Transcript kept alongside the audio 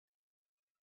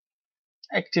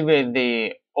Activate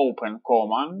the Open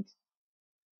command.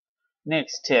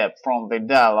 Next step, from the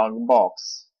dialog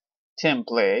box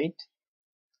Template,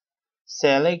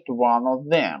 select one of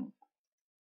them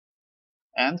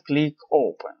and click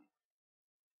Open.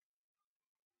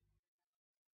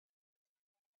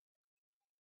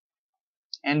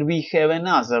 And we have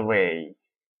another way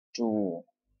to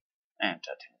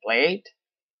enter template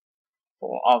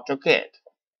for AutoCAD.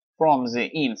 From the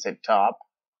Insert tab,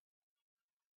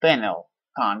 Panel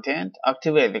Content,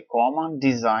 activate the command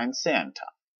Design Center.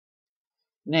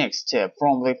 Next step,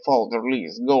 from the folder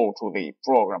list, go to the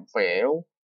Program file,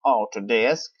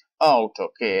 Autodesk,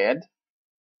 AutoCAD,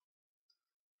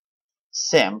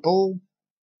 Sample,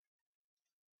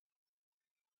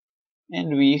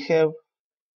 and we have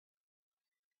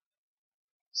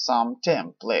some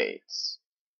templates.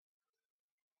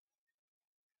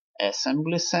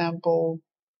 Assembly sample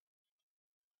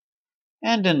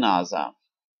and another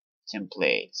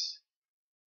template.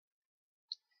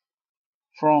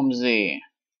 From the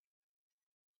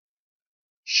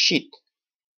sheet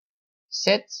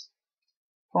sets,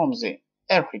 from the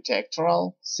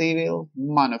architectural, civil,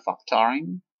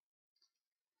 manufacturing,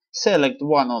 select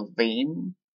one of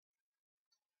them,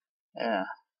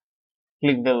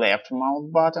 click the left mouse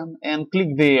button and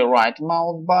click the right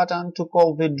mouse button to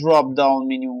call the drop-down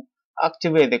menu.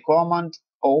 Activate the command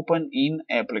Open in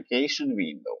Application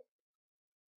window.